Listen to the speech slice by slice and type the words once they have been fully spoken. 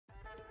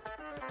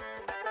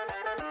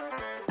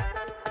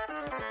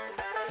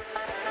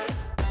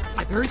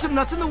I buried some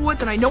nuts in the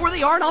woods and I know where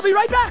they are and I'll be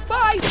right back.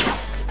 Bye!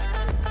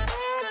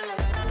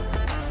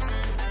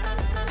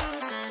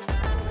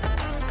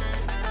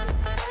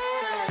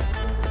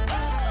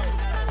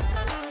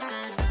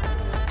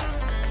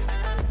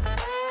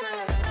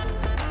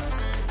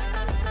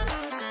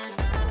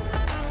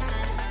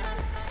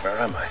 Where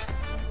am I?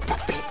 The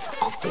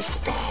pit of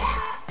despair.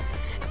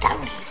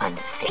 Don't even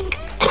think.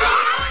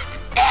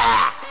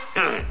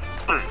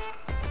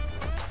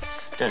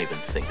 Don't even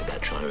think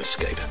about trying to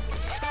escape.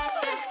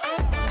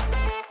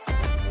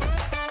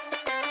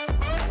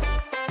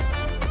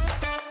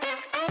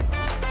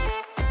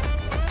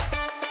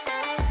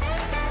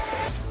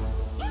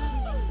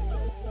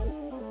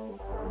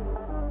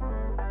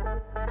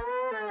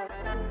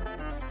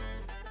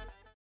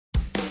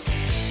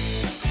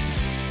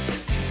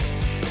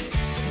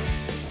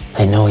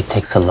 I know it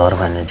takes a lot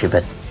of energy,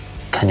 but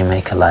can you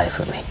make a lie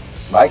for me?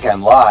 I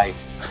can lie.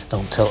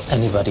 Don't tell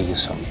anybody you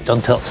saw me.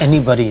 Don't tell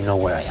anybody you know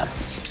where I am.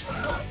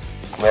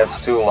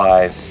 That's 2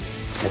 lies.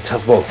 Let's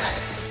have both.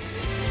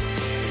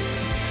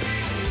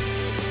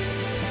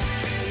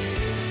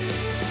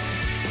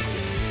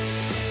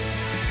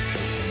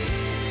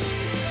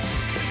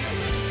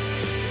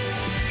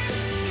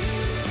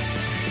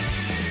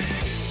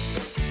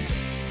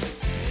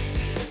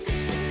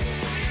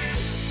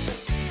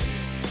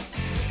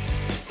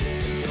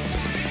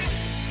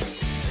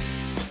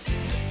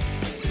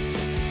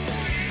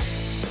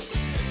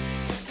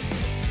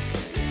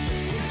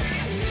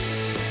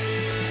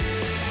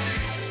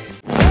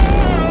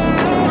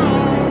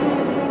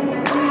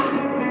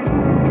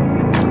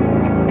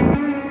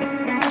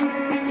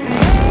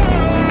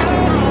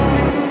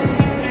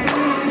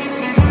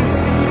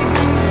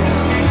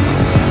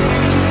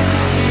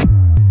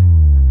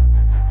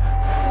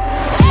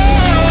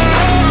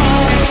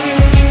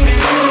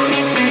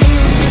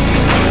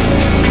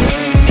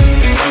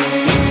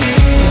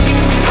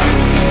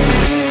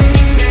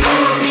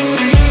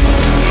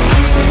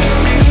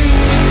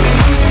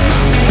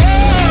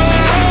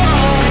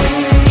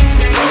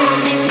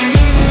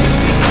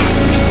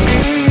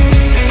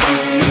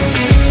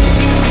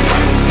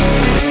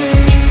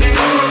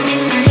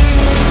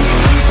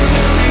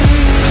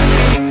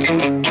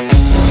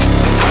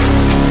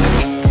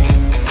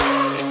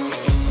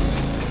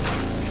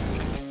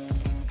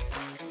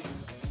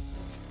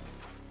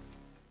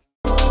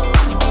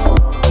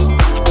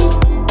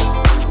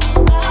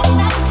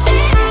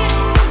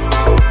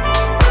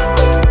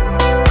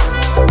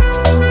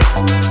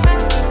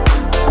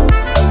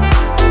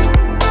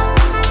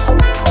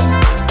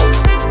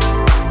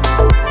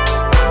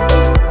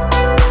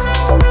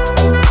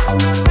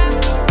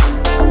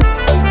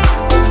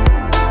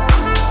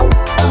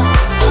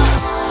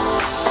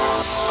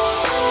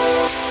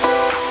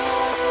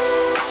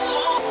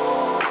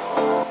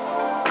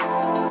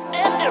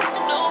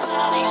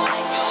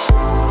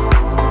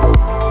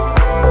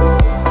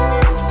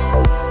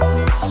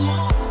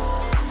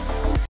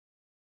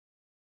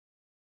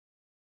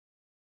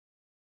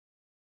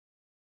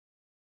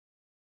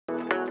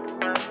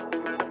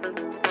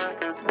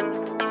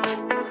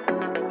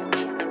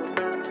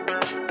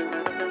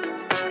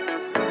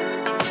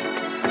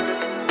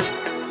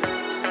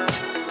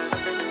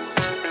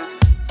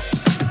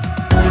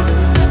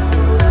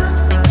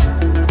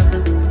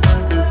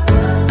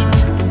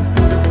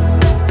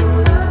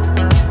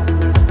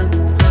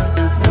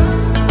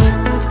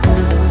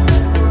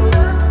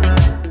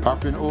 I've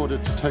been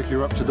ordered to take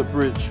you up to the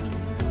bridge.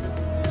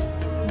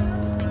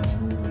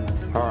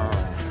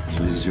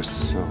 Please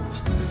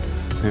yourselves.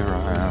 Here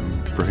I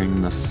am,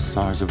 brain the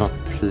size of a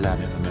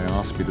planet, and they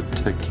ask me to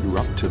take you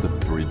up to the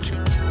bridge.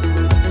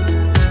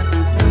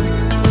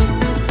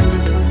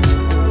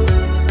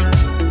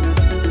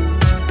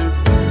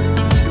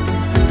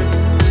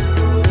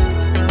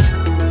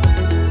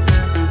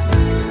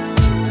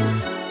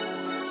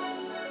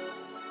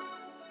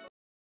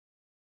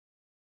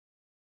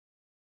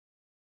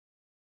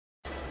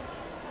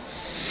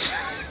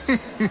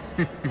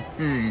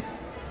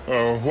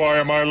 Oh, why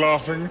am I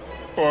laughing?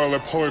 Well,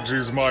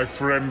 apologies, my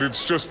friend.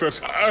 It's just that,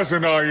 as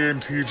an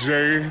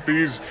INTJ,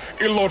 these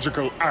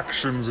illogical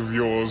actions of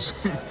yours,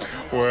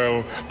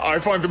 well, I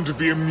find them to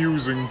be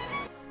amusing.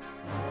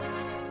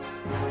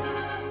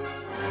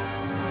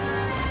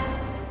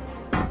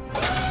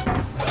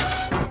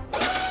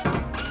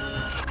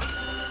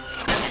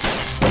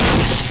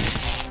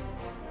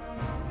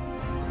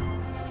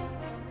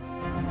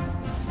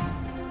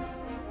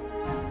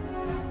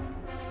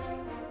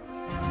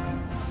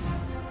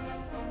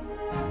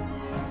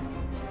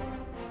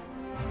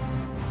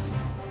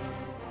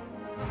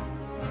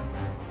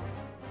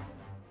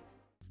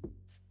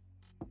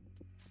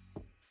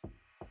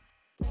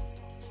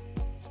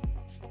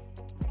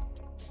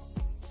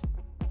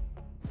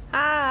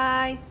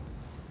 Hi.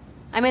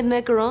 I made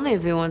macaroni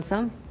if you want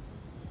some.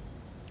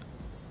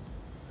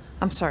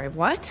 I'm sorry,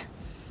 what?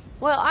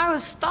 Well, I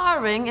was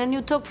starving and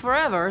you took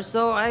forever,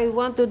 so I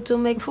wanted to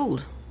make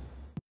food.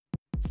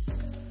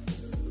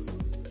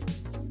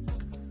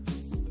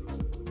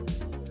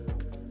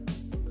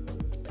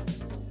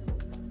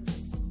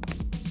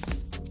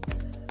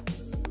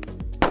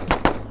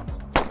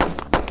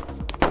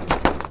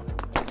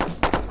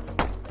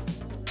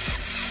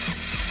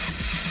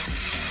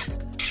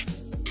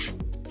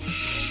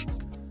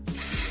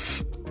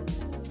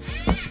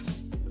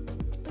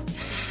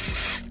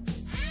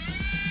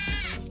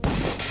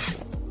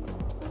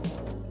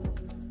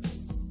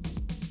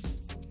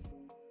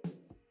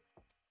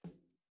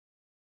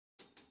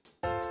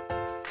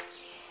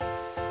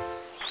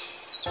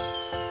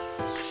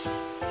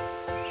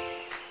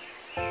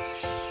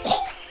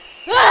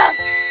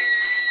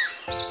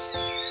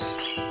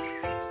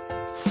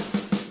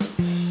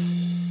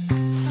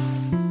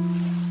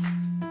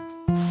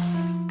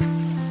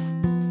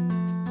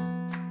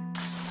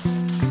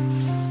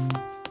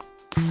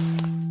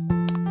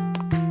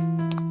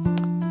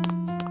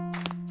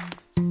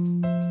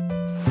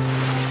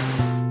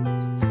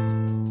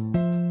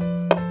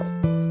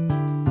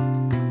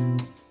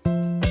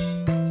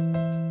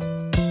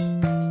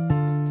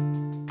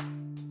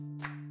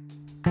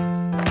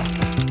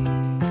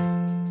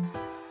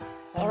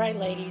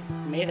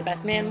 May the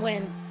best man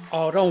win.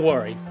 Oh, don't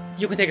worry.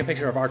 You can take a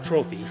picture of our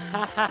trophy.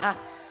 Ha ha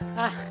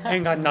ha.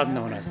 Ain't got nothing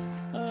on us.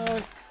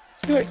 Oh,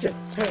 you're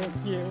just so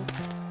cute.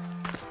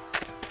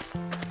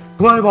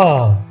 Play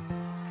ball!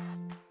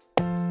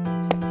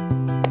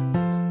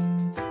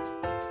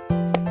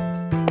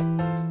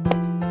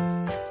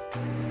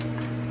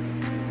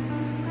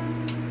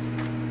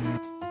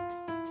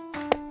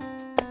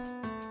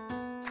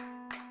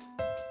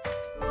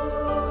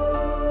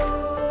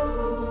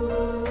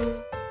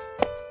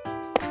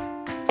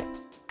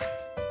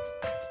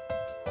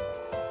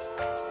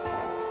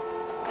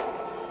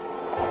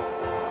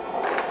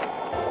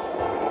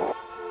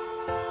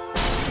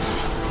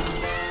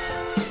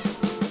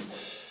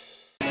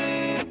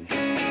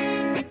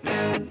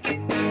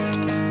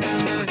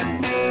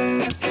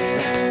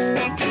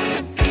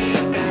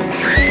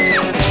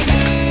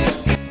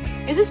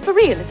 Is this for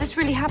real? Is this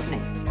really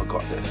happening? I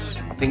got this.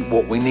 I think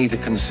what we need to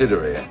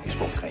consider here is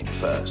what came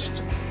first.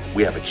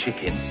 We have a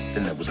chicken,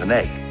 then there was an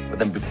egg. But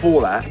then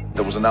before that,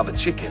 there was another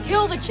chicken.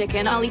 Kill the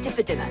chicken, I'll eat it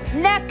for dinner.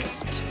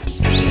 Next!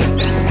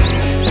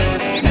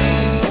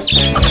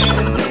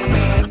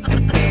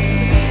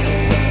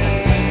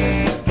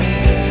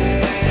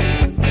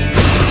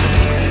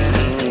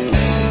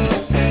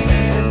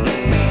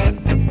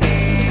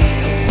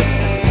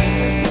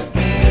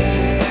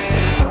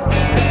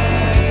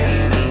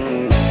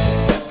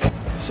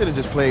 Should've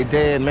just played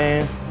dead,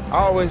 man. I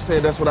always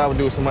said that's what I would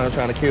do if somebody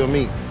trying to kill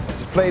me.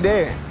 Just play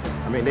dead.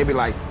 I mean, they'd be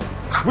like,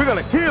 we're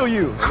gonna kill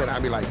you. And then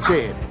I'd be like,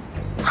 dead.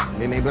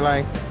 And then they'd be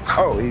like,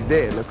 oh, he's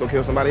dead. Let's go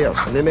kill somebody else.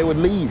 And then they would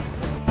leave.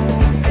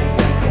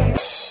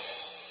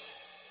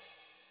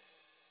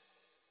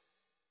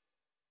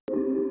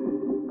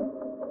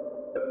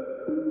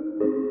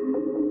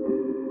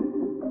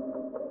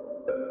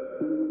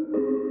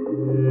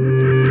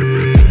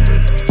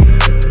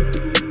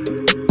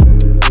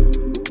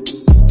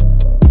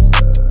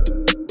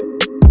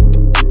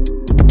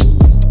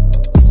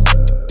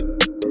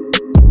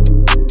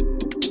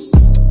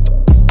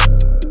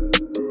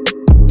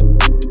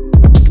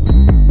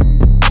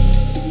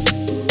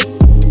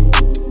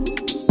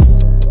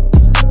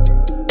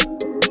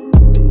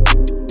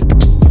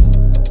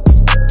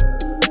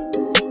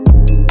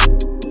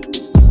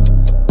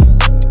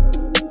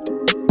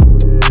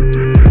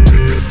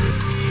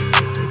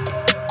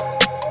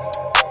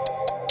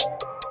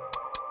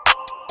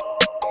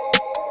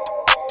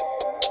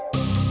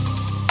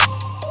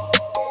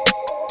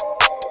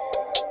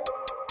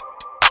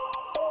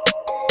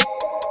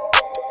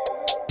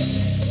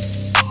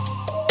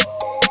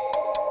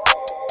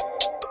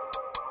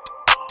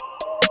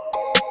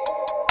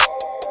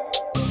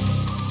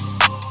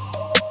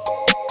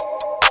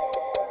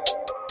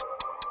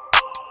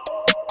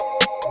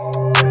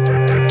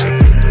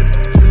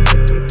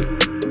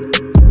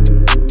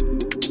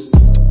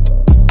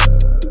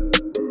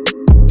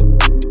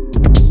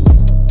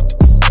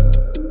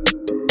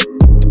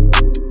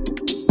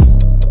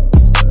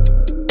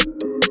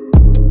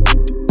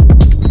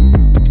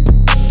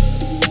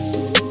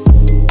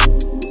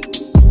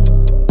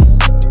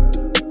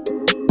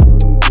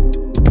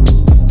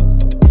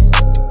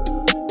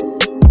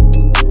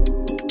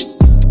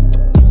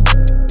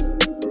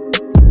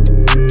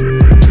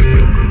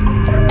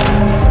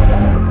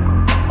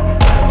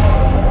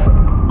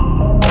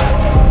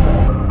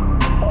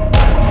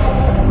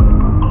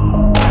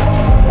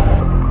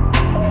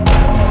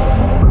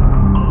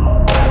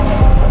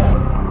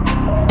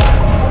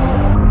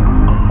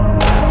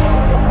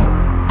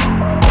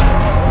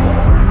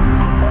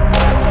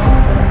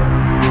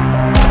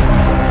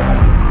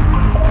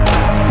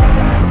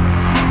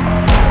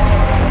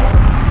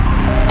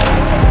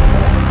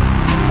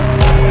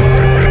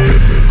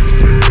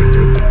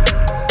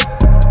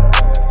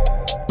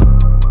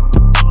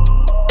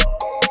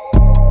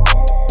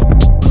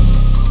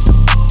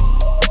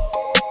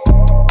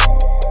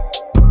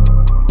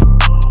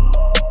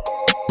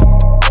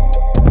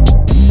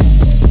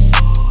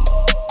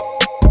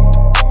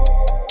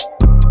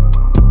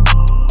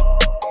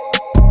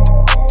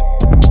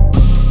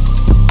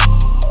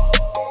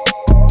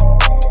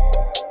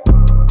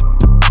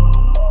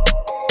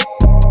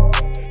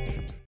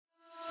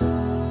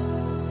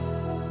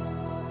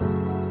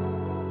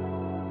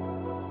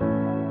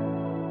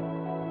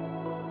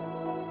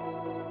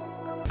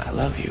 I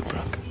love you,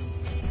 Brooke.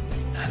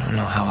 I don't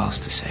know how else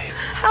to say it.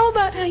 How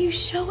about how you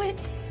show it?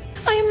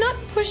 I am not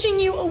pushing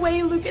you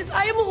away, Lucas.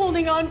 I am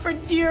holding on for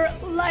dear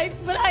life,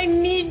 but I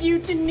need you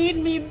to need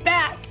me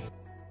back.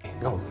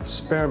 Oh,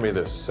 spare me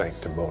this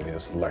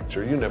sanctimonious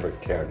lecture. You never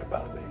cared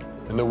about me.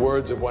 In the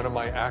words of one of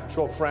my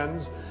actual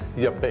friends,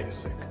 you're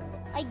basic.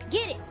 I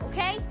get it,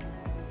 okay?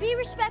 Be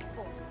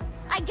respectful.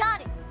 I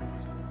got it,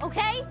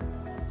 okay?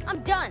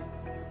 I'm done.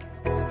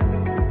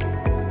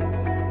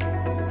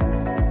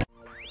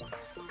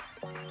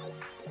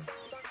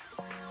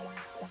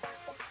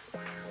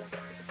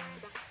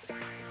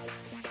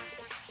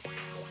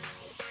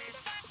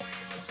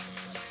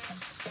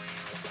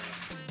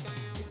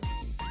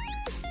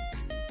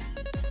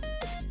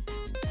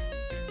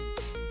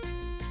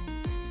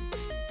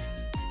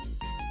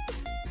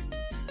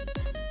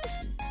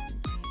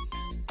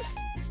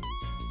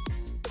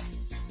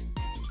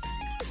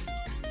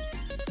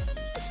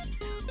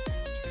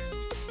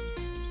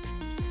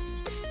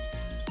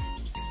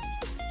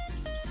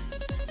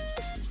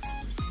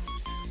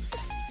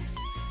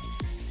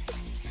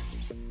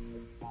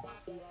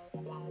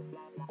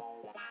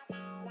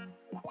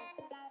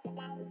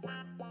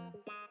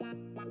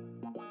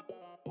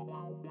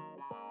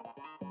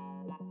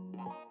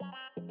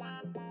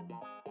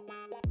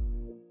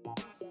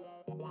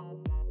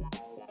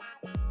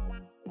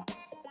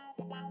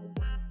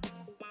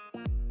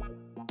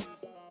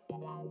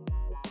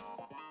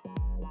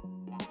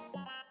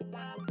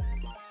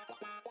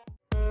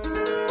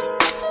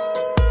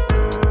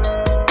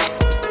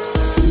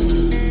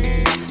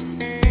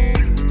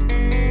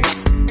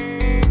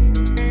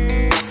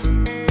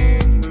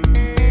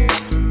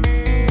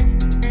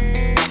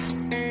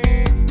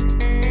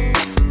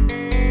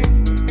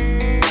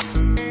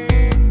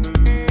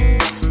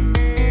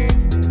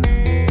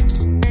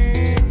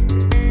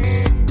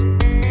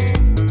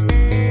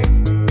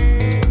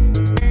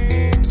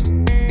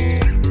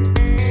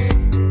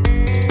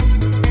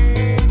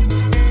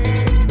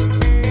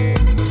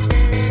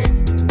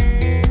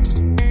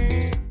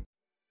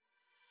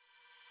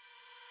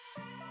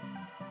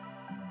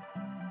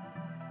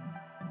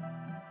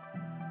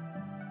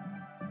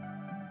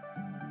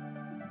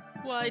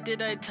 Why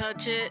did I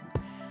touch it?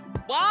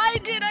 Why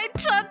did I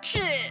touch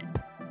it?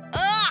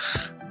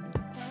 Ugh!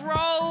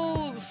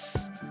 Gross!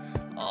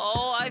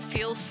 Oh, I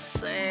feel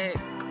sick.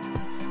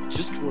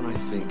 Just when I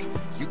think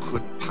you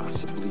couldn't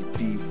possibly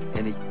be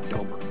any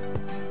dumber,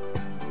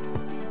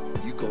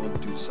 you go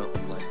and do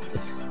something like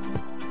this.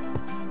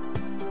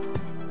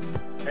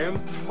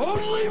 And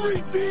totally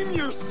redeem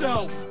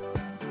yourself!